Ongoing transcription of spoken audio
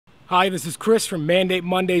Hi, this is Chris from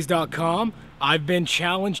MandateMondays.com. I've been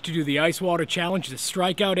challenged to do the Ice Water Challenge to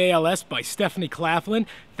strike out ALS by Stephanie Claflin.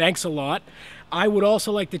 Thanks a lot. I would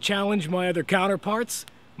also like to challenge my other counterparts,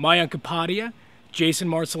 Mayank, Jason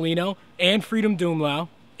Marcelino, and Freedom Doomlau.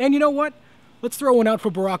 And you know what? Let's throw one out for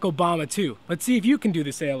Barack Obama too. Let's see if you can do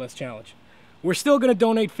this ALS challenge. We're still going to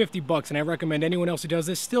donate $50, and I recommend anyone else who does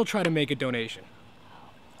this still try to make a donation.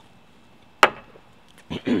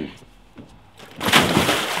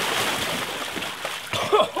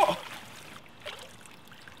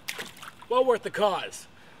 Well worth the cause.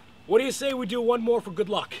 What do you say we do one more for good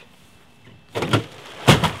luck?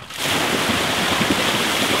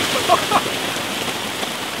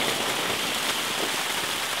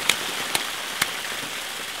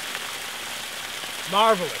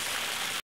 Marvelous.